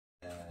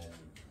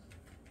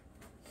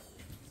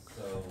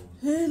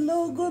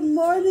Hello, good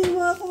morning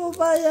mga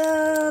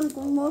kababayan.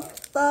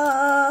 Kumusta?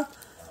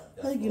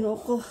 Ay, ginoo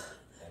ko.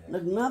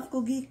 Nagnap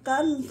ko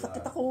gikan.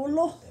 Sakit ako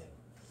ulo.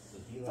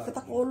 Sakit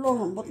ako ulo.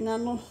 Ambot nga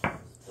no.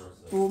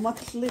 Too much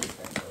sleep.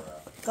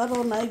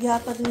 Karon na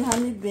igihatag ni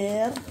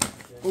honeybear.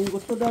 Kung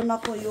gusto daw na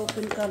ako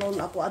i-open karon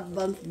ako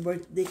advance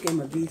birthday kay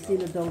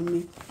mabisi na daw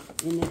mi.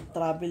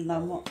 Ini-travel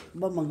na mo.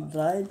 Ba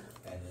mag-drive?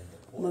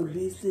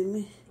 Mabisi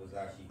mi.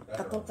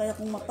 Katol kaya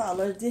kong mata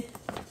allergy.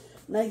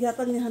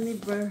 Naigihatag ni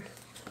honeybear.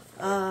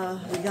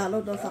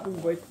 Regalo daw sa akong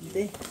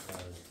birthday.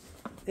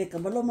 Kay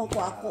kabalo man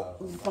ko ako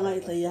pangay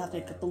sa iya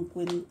kay katong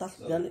kwintas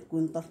gali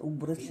kwintas og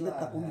bracelet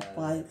ako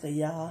pangay sa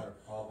iya.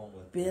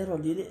 Pero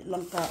dili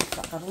lang ka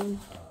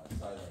karon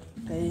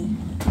kay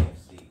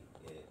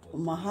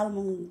mahal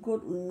mong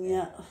good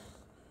niya.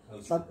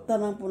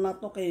 Sabta nang po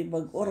nato kay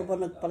bag-or ba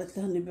nagpalit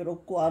sa honeybear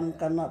og kuan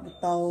kana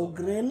bitaw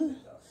grill.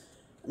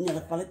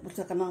 Niya nagpalit po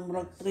siya kanang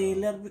murag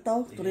trailer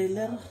bitaw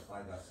trailer.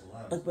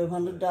 Tag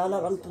 $500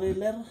 ang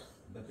trailer.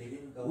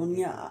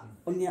 Unya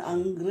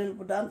ang grill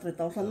po daan,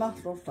 3,000 na.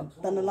 So,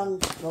 sabta na lang.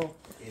 So,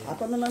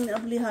 ato na lang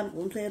niablihan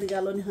kung sa'yo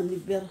regalo ni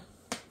honeybear.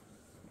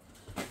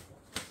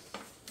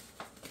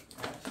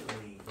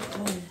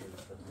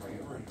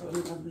 Ato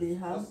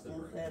niablihan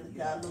kung sa'yo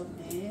regalo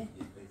ni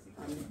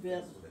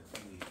honeybear.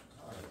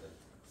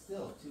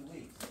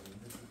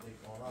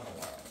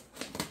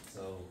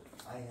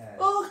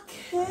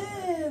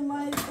 Okay,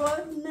 my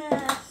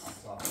goodness.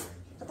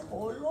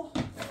 Katapolo.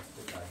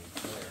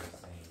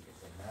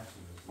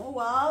 Oh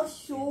wow,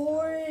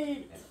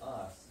 short.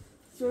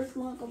 Short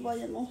mga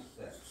kabayan, oh.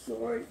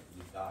 Short.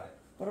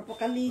 Para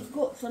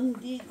pakaligo,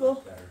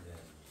 sandigo.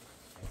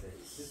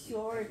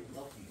 Short.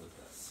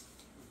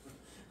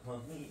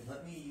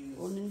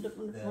 Oh, nindot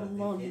mo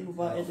forma, hindi mo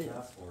ba edit?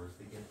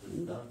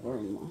 Nindot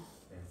forma.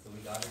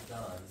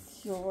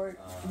 Short,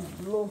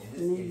 blue,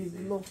 navy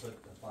blue.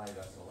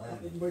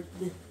 Happy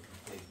birthday.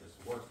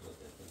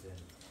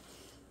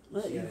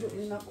 Igo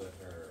rin ako.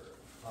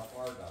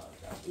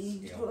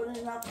 Igo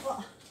rin ako.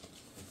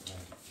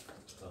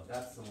 So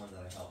that's the one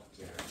that I helped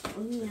get her.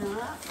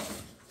 Unya,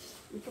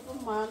 ito ko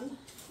man.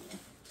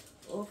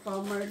 Oh,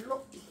 summer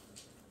look.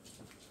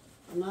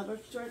 Another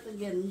shirt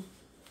again.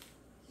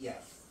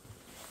 Yes.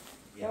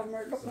 Yeah.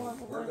 Summer look mga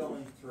So we're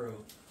going through.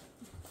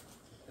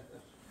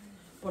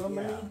 Para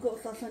maligo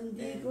sa San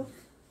Diego.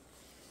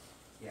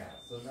 Yeah,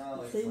 so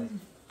now it's Same,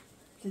 like...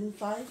 same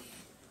size.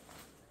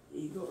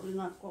 Igo rin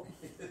ako.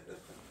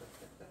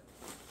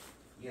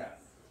 Yes.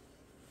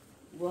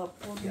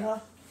 Guwapo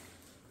na.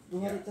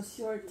 Duhari ka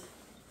short.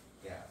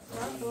 Yeah.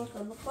 Tapos,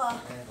 ano pa?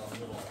 And a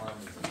little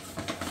army.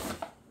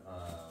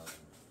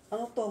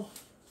 Ano to?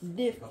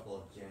 Dip. A couple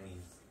of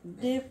Jenny's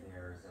Dip.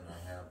 and I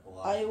have a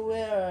lot. I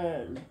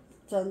wear.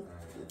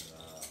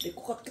 Di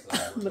ko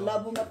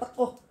malabo mata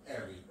ko.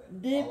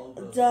 Dip,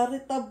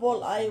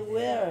 charitable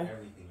eyewear.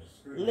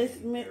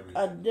 Let's make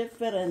a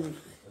difference.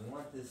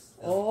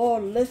 Oh,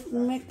 let's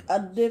make a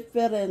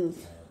difference.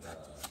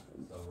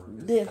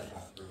 Dip.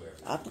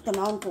 Ato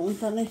tanawon ko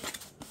unsa ni.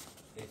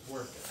 It's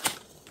worth it.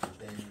 But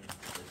then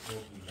they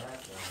told me that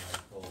when I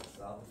told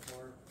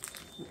Salvatore.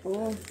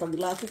 Oh,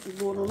 sunglasses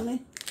siguro ni.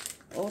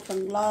 Oh,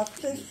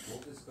 sunglasses.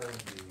 We'll just go and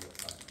do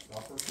a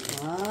proper food.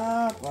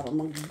 Para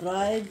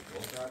mag-drive.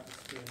 We'll grab the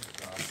skin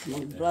shop.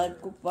 Mag-drive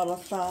ko para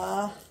sa...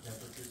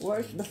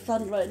 Where's the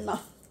sun right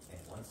now? And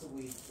once a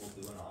week, we'll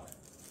do an audit.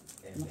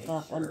 And make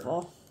Nakakon sure, po.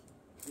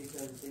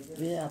 because they did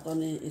Kaya ato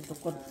ni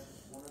itukod.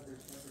 one of their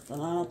temperature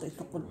Sana nato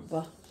itukod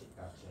pa.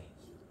 got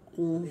changed.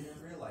 Hmm. They didn't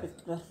realize it.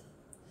 Pitra.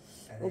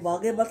 And O they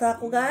bagay said, ba sa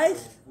ako guys?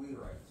 we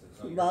right.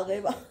 So no, Bagay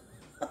ba?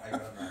 I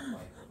got that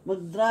point.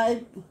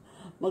 Mag-drive.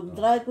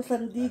 Mag-drive ko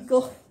San Diego.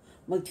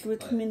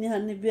 Mag-switch mi ni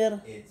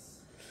honeybear.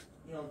 It's,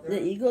 you know,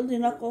 Naiigol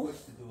din they're ako.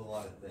 pushed to do a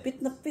lot of things. Pit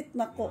na pit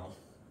na ko. you know,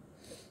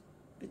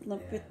 Pit na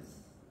pit.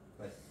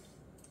 But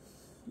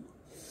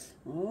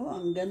Oh,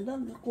 ang ganda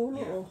ng kulo.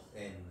 yeah, Oh.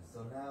 and so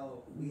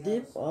now we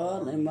Dip. have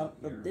Oh, some na-mark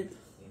here na dip.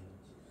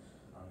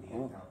 on the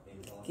Oh, account,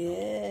 Intel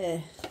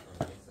Okay.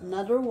 account.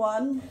 Another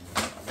one.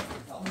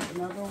 And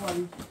Another one.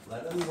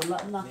 let us Wala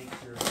na. make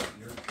sure that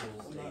your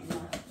tools Wala stay na.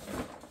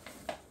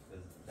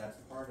 because that's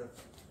part of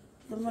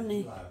Naman the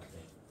eh. lab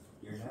thing.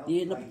 You're now Di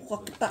na tied po to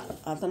kakita.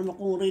 Ata naman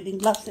kong reading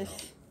glasses.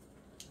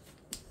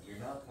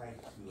 you're now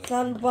tied to a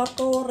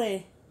Salvatore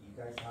you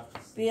guys have to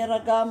stay.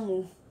 Ferragamo.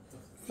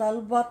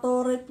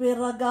 Salvatore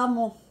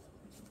Ferragamo.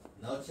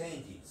 No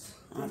changes.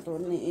 Ato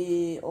ni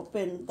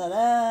i-open.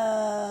 Tada!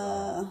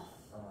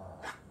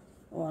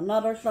 Oh,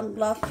 another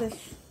sunglasses.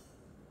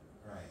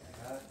 Right, I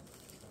got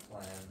a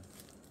plan.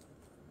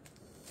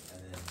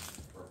 And then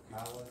for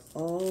Palace,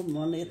 Oh,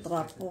 mo na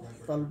itrapo.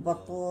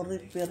 Salvatore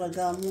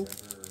Ferragamo.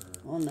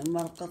 Oh,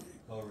 na-marka.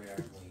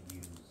 co-reaction we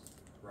use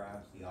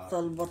grabs the option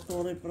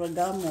Salvatore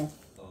Ferragamo.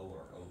 O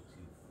or O2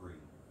 free.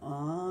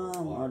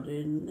 Mo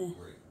din eh.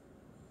 Free.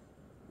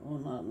 Oh,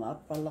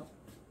 napalak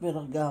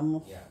Ferragamo.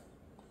 Yeah.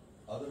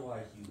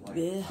 Otherwise, you like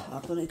Be,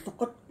 ato na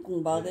itukot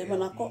kung bagay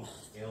man ako.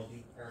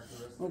 LD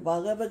characteristics. O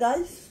bagay ba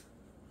guys?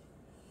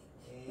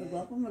 And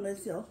Nagwapo malay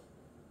siya.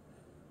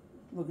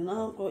 Wag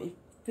na ako,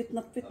 fit na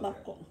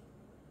ako.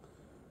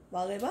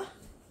 Bagay ba?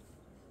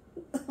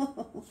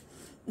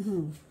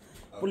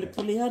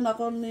 Puli-pulihan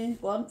ako ni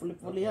Juan,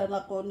 puli-pulihan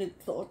ako ni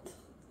suot.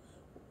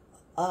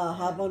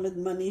 Habang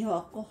nagmaniho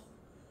ako.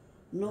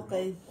 No,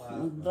 kay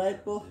mag-drive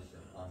ko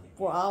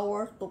 4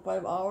 hours to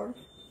 5 hours.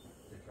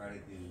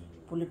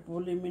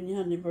 Puli-puli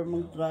minyan, never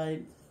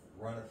mag-drive.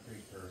 Run a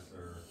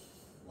precursor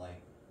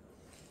like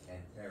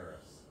and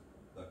terrace,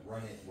 but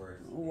run it where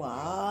it's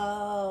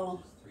wow.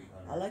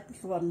 I like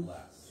this one.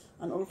 less.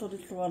 And also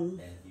this one.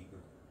 And you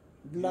could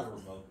Black.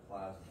 remote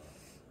plasma.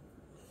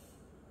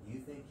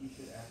 You think you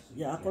should actually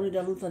Yeah, ako ni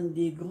Dalon San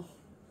Diego.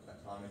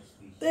 atomic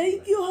species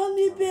Thank that you,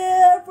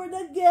 honeybear, for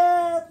the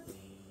gift.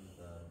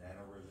 the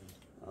nanorhythms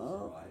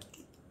Oh. survive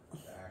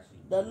to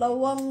actually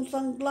Dalawang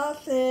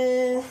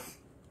sunglasses.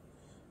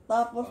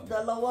 Tapos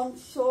dalawang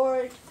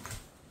short.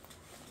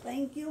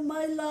 Thank you,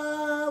 my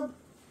love.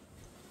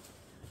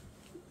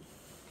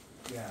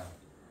 yeah.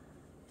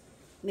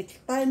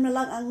 Next time na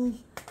lang ang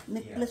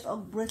necklace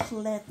of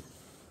bracelet.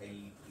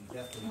 And you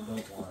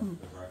definitely don't want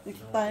the right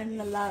Next time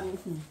na lang.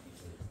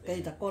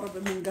 Kay dako ra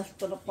mong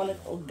gasto na palit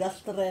o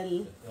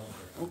gastrel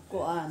o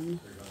kuan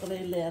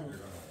trailer.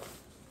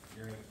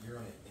 You're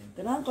on an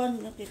Kanahan kuan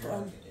nga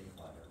kikuan.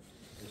 incliner.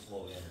 It's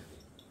low energy.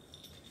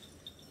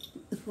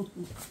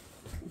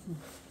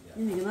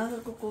 Ini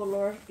ganahan ko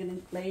color,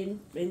 kining plain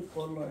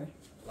color.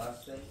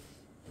 Last thing,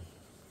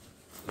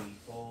 we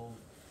fold.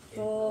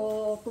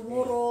 So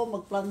tomorrow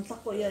magplansa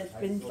ko ya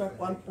Spencer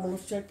kuan polo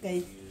shirt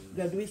kay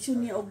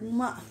graduation ni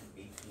ugma.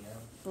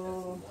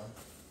 So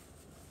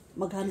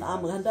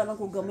maghanda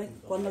lang ko gamay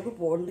kuan na ko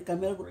for only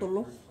camera ko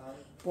tulo.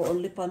 For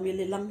only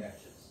family lang.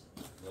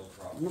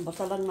 Ano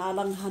basta lang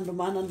nalang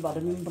handumanan ba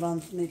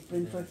remembrance ni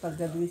Spencer sa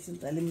graduation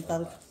sa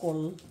elementary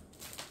school.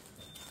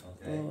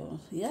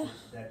 So yeah.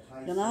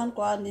 Ganahan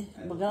ko ani,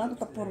 maganahan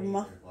ta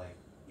porma.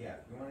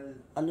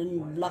 Ano ni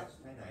black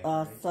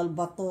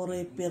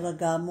Salvatore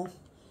Ferragamo.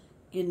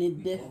 Kini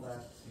def.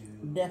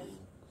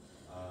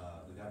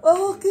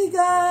 Okay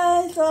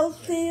guys, I'll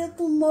see you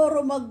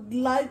tomorrow.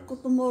 Mag-live ko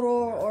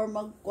tomorrow or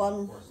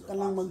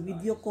kanang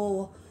mag-video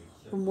ko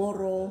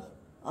tomorrow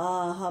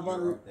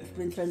habang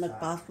Spencer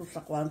nagpaso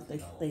sa Quanta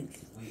Stage.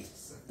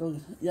 So,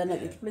 yan,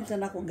 nag-explain siya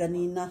na ako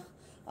ganina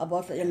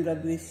about sa iyang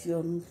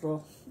graduation.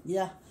 So,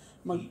 yeah,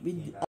 mag-video.